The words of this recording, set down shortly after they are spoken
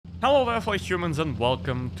Hello there, fellow humans, and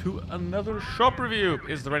welcome to another shop review.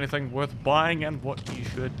 Is there anything worth buying and what you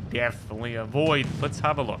should definitely avoid? Let's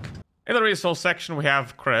have a look. In the resource section, we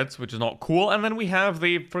have credits, which is not cool, and then we have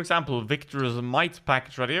the, for example, Victor's Might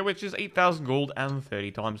package right here, which is 8,000 gold and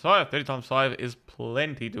 30 times 5. 30 times 5 is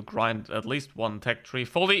plenty to grind at least one tech tree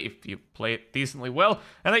fully if you play it decently well,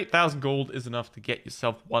 and 8,000 gold is enough to get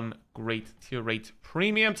yourself one great tier 8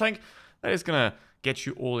 premium tank that is gonna get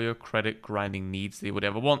you all your credit grinding needs that you would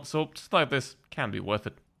ever want. So just like this can be worth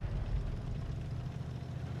it.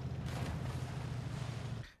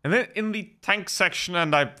 And then in the tank section,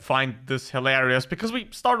 and I find this hilarious because we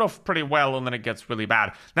start off pretty well and then it gets really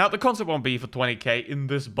bad. Now the concept won't be for 20k in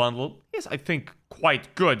this bundle is, I think,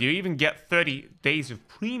 quite good. You even get 30 days of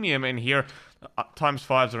premium in here. Times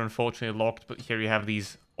 5s are unfortunately locked, but here you have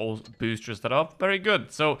these old boosters that are very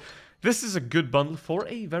good. So this is a good bundle for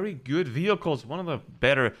a very good vehicle. It's one of the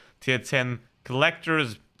better tier 10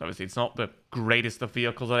 collectors. Obviously, it's not the greatest of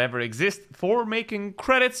vehicles that ever exist for making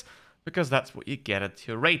credits, because that's what you get at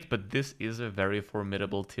tier 8. But this is a very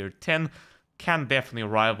formidable tier 10. Can definitely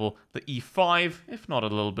rival the E5, if not a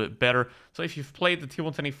little bit better. So if you've played the tier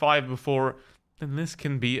 125 before, then this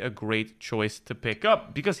can be a great choice to pick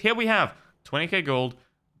up. Because here we have 20k gold,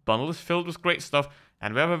 bundle is filled with great stuff,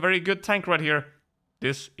 and we have a very good tank right here.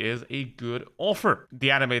 This is a good offer. The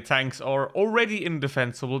anime tanks are already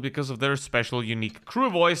indefensible because of their special unique crew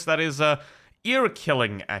voice that is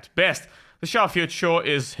ear-killing at best. The Xiaofuqiu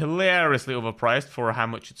is hilariously overpriced for how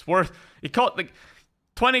much it's worth. It cost like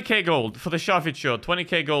 20k gold for the Xiaofuqiu,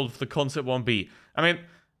 20k gold for the Concept 1B. I mean,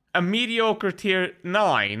 a mediocre tier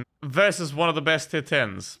 9 versus one of the best tier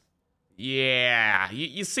 10s. Yeah,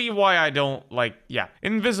 you see why I don't like, yeah.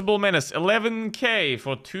 Invisible Menace, 11k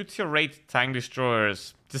for 2 tier 8 tank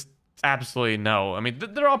destroyers. Just absolutely no. I mean,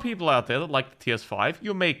 there are people out there that like the TS5.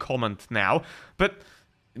 You may comment now, but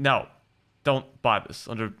no. Don't buy this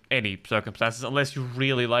under any circumstances unless you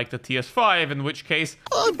really like the TS5, in which case...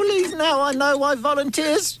 I believe now I know why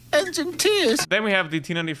volunteers ends in tears. Then we have the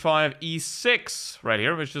T95 E6 right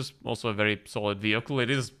here, which is also a very solid vehicle. It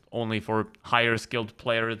is only for higher skilled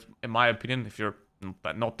players, in my opinion. If you're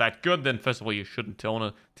not that good, then first of all, you shouldn't own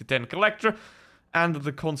a T10 collector. And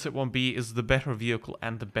the Concept 1B is the better vehicle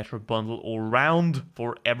and the better bundle all round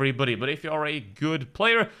for everybody. But if you're a good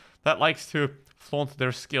player that likes to flaunt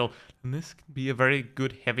their skill, and this can be a very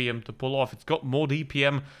good heavium to pull off. It's got more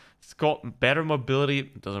DPM, it's got better mobility,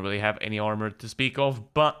 it doesn't really have any armor to speak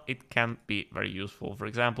of, but it can be very useful. For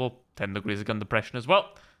example, 10 degrees of gun depression as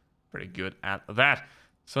well. Very good at that.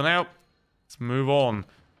 So now, let's move on.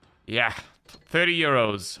 Yeah, 30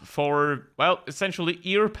 euros for, well, essentially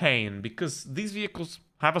ear pain, because these vehicles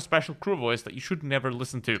have a special crew voice that you should never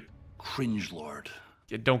listen to. Cringe lord.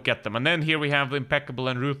 You don't get them. And then here we have the Impeccable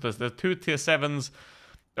and Ruthless. The 2 tier 7s.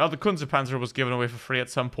 Oh, the Kunstpanzer was given away for free at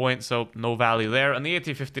some point, so no value there. And the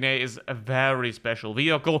AT-15A is a very special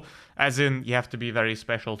vehicle, as in you have to be very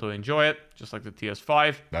special to enjoy it, just like the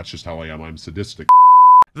TS5. That's just how I am. I'm sadistic.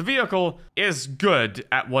 The vehicle is good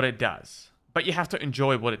at what it does, but you have to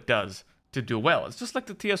enjoy what it does to do well. It's just like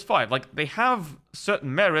the TS5. Like, they have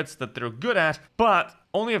certain merits that they're good at, but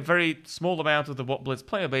only a very small amount of the WoT Blitz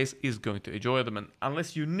player base is going to enjoy them. And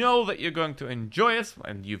unless you know that you're going to enjoy it,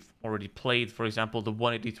 and you've already played, for example, the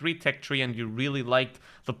 183 tech tree, and you really liked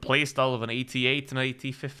the playstyle of an AT8 and an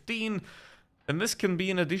AT15, then this can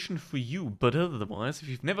be an addition for you. But otherwise, if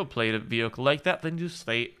you've never played a vehicle like that, then just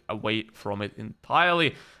stay away from it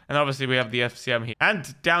entirely. And obviously, we have the FCM here.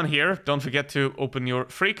 And down here, don't forget to open your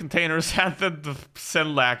free containers and the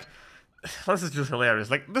Senlac. This is just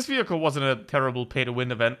hilarious. Like, this vehicle wasn't a terrible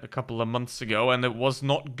pay-to-win event a couple of months ago, and it was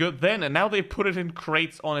not good then, and now they put it in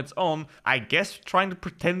crates on its own, I guess trying to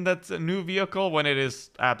pretend that's a new vehicle when it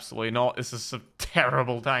is absolutely not. This is a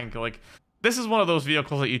terrible tank. Like, this is one of those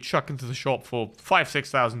vehicles that you chuck into the shop for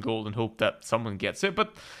 5,000-6,000 gold and hope that someone gets it,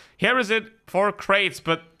 but here is it for crates.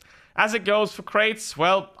 But as it goes for crates,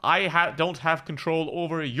 well, I don't have control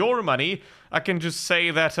over your money. I can just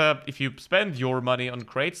say that if you spend your money on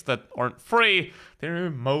crates that aren't free, they're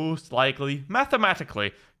most likely,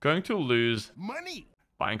 mathematically, going to lose Money.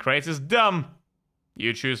 Buying crates is dumb.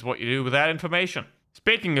 You choose what you do with that information.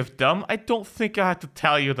 Speaking of dumb, I don't think I had to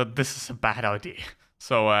tell you that this is a bad idea.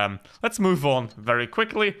 So let's move on very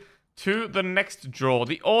quickly to the next draw,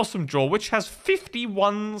 the awesome draw, which has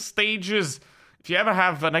 51 stages. If you ever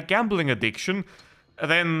have a gambling addiction,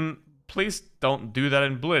 then please don't do that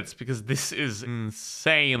in Blitz, because this is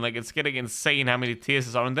insane. Like, it's getting insane how many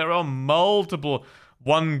tiers there are. And there are multiple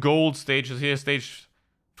 1 gold stages here, stage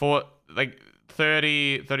 4, like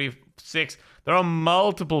 30, 36. There are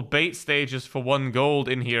multiple bait stages for 1 gold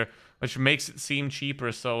in here. which makes it seem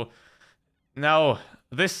cheaper. So, no,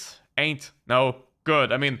 this ain't no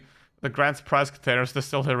good. I mean, the grand surprise containers, they're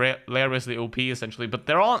still hilariously OP, essentially, but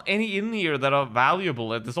there aren't any in here that are valuable.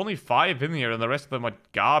 There's only 5 in here, and the rest of them are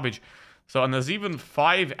garbage. So, and there's even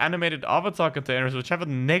 5 animated avatar containers, which have a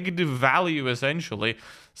negative value, essentially.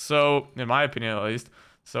 So, in my opinion, at least.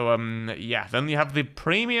 So, yeah. Then you have the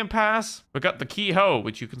premium pass. We got the keyhole,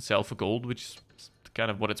 which you can sell for gold, which is kind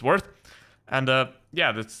of what it's worth. And,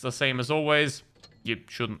 yeah, that's the same as always. You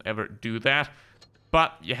shouldn't ever do that.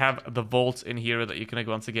 But you have the vaults in here that you can,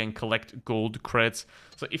 once again, collect gold credits.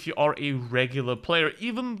 So if you are a regular player,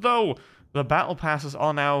 even though the battle passes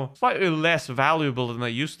are now slightly less valuable than they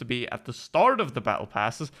used to be at the start of the battle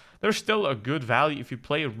passes, they're still a good value if you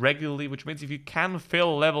play regularly, which means if you can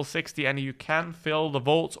fill level 60 and you can fill the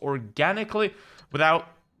vaults organically without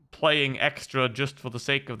playing extra just for the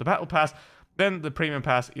sake of the battle pass, then the premium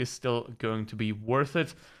pass is still going to be worth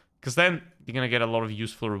it. Because then you're going to get a lot of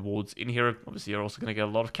useful rewards in here. Obviously, you're also going to get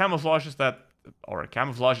a lot of camouflages that are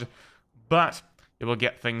camouflage, but you will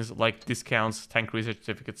get things like discounts, tank research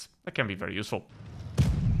certificates that can be very useful.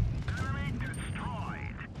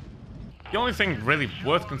 The only thing really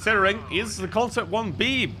worth considering is the Concept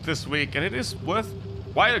 1B this week, and it is worth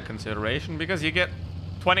wider consideration because you get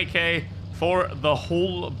 20k for the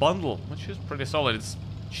whole bundle, which is pretty solid. It's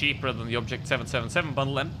cheaper than the Object 777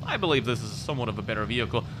 bundle, and I believe this is somewhat of a better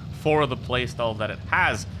vehicle for the playstyle that it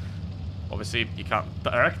has. Obviously, you can't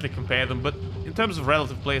directly compare them, but in terms of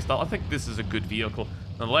relative playstyle, I think this is a good vehicle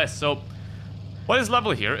nonetheless. So, what is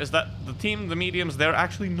lovely here is that the mediums, they're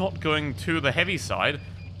actually not going to the heavy side,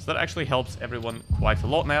 so that actually helps everyone quite a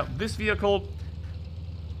lot. Now, this vehicle...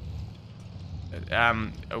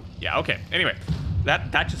 oh, yeah, okay. Anyway,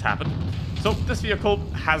 that just happened. So, this vehicle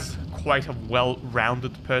has quite a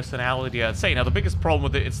well-rounded personality, I'd say. Now, the biggest problem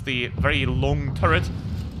with it is the very long turret,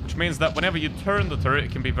 which means that whenever you turn the turret,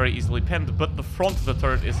 it can be very easily penned, but the front of the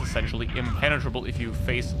turret is essentially impenetrable if you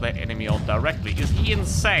face the enemy on directly. Is he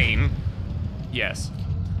insane? Yes.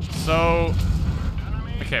 So,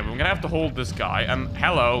 okay, we're gonna have to hold this guy, and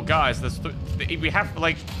hello, guys, we have,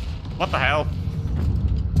 like, what the hell?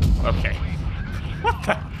 Okay.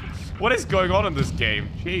 What is going on in this game?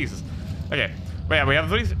 Jesus. Okay. But yeah, we have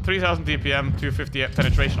 3000 DPM, 250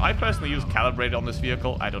 penetration. I personally use calibrated on this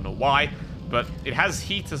vehicle. I don't know why, but it has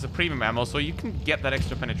heat as a premium ammo, so you can get that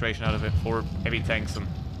extra penetration out of it for heavy tanks and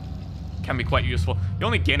can be quite useful. You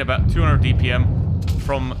only gain about 200 DPM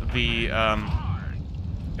from the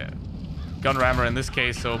gun rammer in this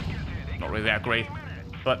case, so not really that great.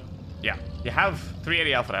 But yeah, you have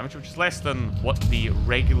 380 alpha damage, which is less than what the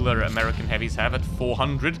regular American heavies have at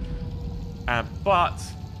 400. But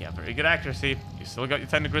yeah, very good accuracy. You still got your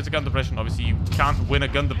 10 degrees of gun depression. Obviously, you can't win a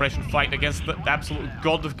gun depression fight against the absolute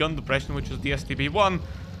god of gun depression, which is the STB-1.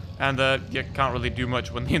 And you can't really do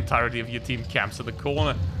much when the entirety of your team camps at the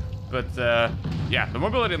corner. But yeah, the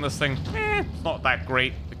mobility in this thing, it's not that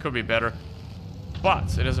great. It could be better.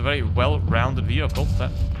 But it is a very well-rounded vehicle that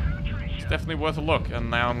is definitely worth a look. And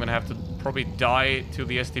now I'm going to have to probably die to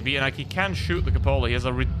the STB. And he can shoot the cupola. He has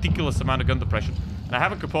a ridiculous amount of gun depression. And I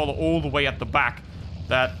have a cupola all the way at the back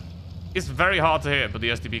that is very hard to hit, but the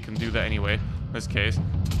STB can do that anyway, in this case.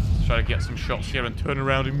 Let's try to get some shots here and turn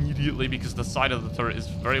around immediately because the side of the turret is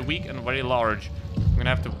very weak and very large. I'm going to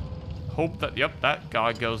have to hope that, yep, that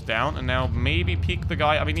guy goes down, and now maybe peek the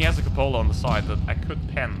guy. I mean, he has a cupola on the side that I could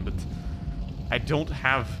pen, but I don't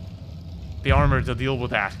have the armor to deal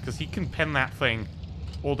with that, because he can pen that thing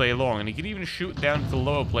all day long, and he can even shoot down to the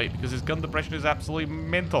lower plate because his gun depression is absolutely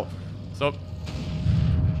mental. So,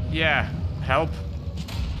 yeah, help.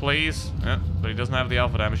 Please. Yeah, but he doesn't have the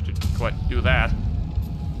alpha damage to quite do that.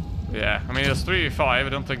 Yeah, I mean, it's 3v5. I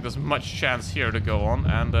don't think there's much chance here to go on.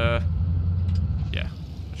 And, yeah,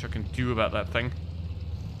 which I can do about that thing,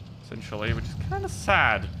 essentially, which is kind of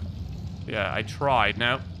sad. Yeah, I tried.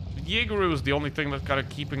 Now, Jaegeru is the only thing that's kind of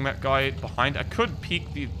keeping that guy behind. I could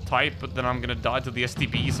peek the type, but then I'm going to die to the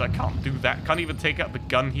STB, so I can't do that. Can't even take out the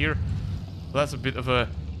gun here. So that's a bit of a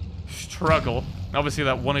struggle. Obviously,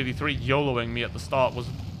 that 183 YOLOing me at the start was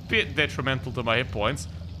bit detrimental to my hit points,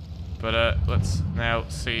 but let's now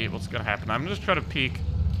see what's gonna happen. I'm just trying to peek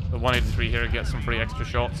the 183 here and get some free extra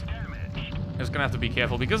shots. I'm just gonna have to be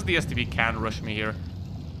careful because the STB can rush me here,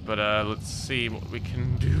 but let's see what we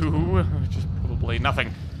can do, which is probably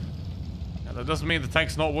nothing. Now, that doesn't mean the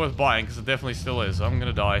tank's not worth buying, because it definitely still is. I'm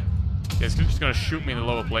gonna die. Yeah, it's just gonna shoot me in the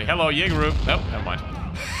lower plate. Hello, Jaegeru. Nope, never mind.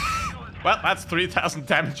 Well, that's 3,000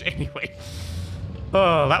 damage anyway.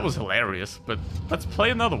 Oh, that was hilarious, but let's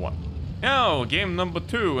play another one. Now, game number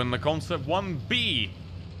 2 in the Concept 1B.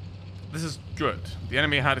 This is good. The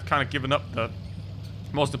enemy had kind of given up the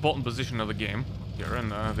most important position of the game here,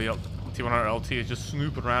 and the T100 LT is just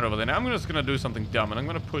snooping around over there. Now I'm just gonna do something dumb, and I'm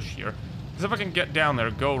gonna push here, because if I can get down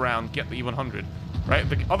there, go around, get the E100, right?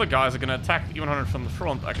 The other guys are gonna attack the E100 from the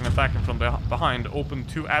front. I can attack him from behind, open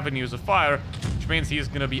 2 avenues of fire, which means he's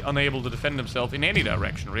gonna be unable to defend himself in any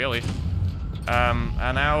direction, really. And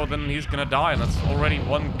now then he's gonna die, and that's already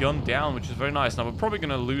 1 gun down, which is very nice. Now we're probably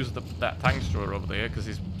gonna lose that tank destroyer over there, because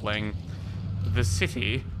he's playing the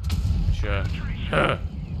city, which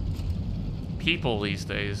people these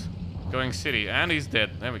days. Going city, and he's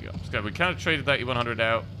dead. There we go. We kind of traded that E100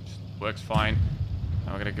 out. Just works fine.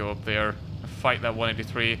 Now we're gonna go up there and fight that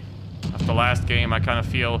 183. After last game, I kind of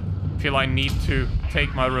feel I need to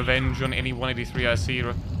take my revenge on any 183 I see.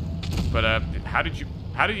 But how did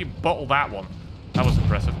you bottle that one? That was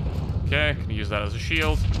impressive. Okay, can use that as a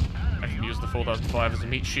shield. I can use the 4005 as a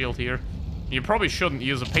meat shield here. You probably shouldn't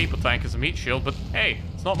use a paper tank as a meat shield, but hey,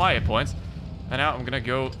 it's not my hit points. And now I'm gonna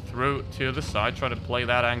go through to the side, try to play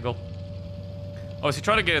that angle. Obviously,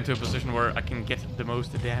 try to get into a position where I can get the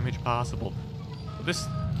most damage possible. But this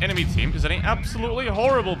enemy team is in an absolutely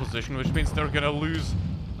horrible position, which means they're gonna lose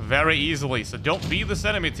very easily. So don't be this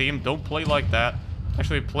enemy team. Don't play like that.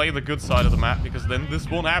 Actually, play the good side of the map, because then this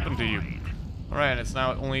won't happen to you. Alright, it's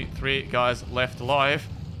now only 3 guys left alive.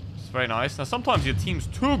 It's very nice. Now, sometimes your team's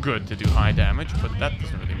too good to do high damage, but that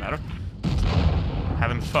doesn't really matter.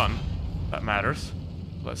 Having fun, that matters.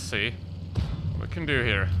 Let's see what we can do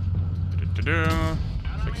here.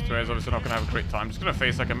 6-2 is obviously not going to have a great time. Just going to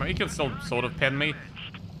face like him. He can still sort of pin me.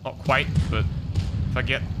 Not quite, but if I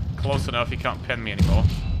get close enough, he can't pin me anymore.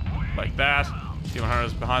 Like that. T100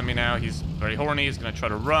 is behind me now. He's very horny. He's going to try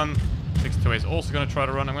to run. 6-2 is also going to try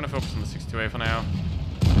to run. I'm going to focus on the 6-2 for now.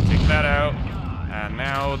 Take that out. And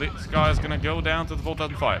now this guy is going to go down to the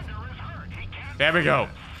 4005. There we go.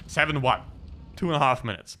 7-1. 2.5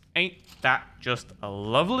 minutes. Ain't that just a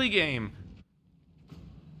lovely game?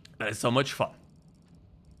 That is so much fun.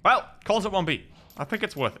 Well, Concept 1B. I think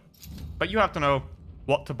it's worth it. But you have to know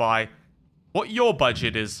what to buy, what your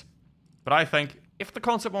budget is. But I think if the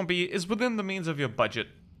Concept 1B is within the means of your budget,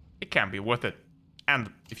 it can be worth it.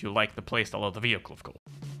 And if you like the playstyle of the vehicle, of course.